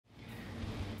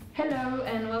Hello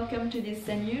and welcome to this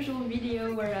unusual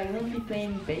video where I won't be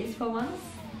playing bass for once.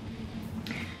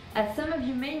 As some of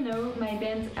you may know, my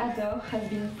band Adore has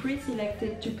been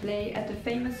pre-selected to play at a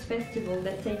famous festival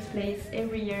that takes place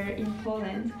every year in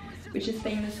Poland, which is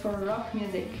famous for rock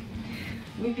music.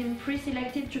 We've been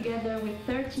pre-selected together with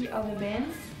 30 other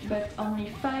bands, but only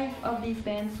 5 of these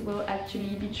bands will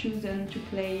actually be chosen to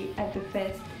play at the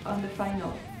fest on the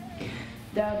final.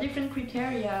 There are different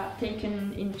criteria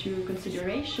taken into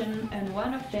consideration, and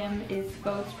one of them is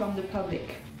votes from the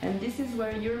public. And this is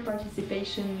where your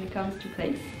participation comes to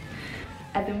place.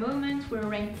 At the moment, we're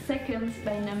ranked second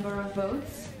by number of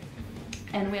votes,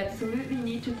 and we absolutely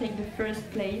need to take the first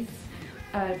place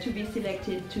to be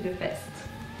selected to the fest.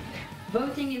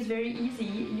 Voting is very easy.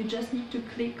 You just need to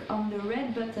click on the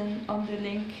red button on the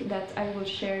link that I will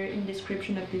share in the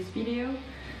description of this video.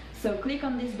 So click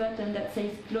on this button that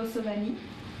says Głosowanie,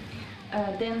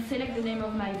 then select the name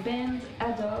of my band,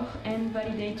 Adore, and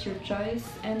validate your choice,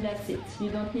 and that's it. You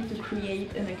don't need to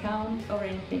create an account or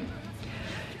anything.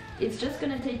 It's just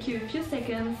gonna take you a few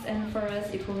seconds, and for us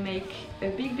it will make a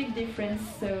big difference,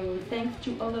 so thanks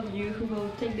to all of you who will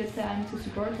take the time to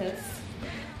support us.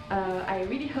 I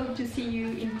really hope to see you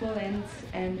in Poland,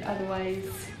 and otherwise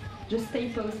just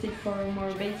stay posted for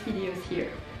more bass videos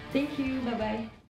here. Thank you, bye bye!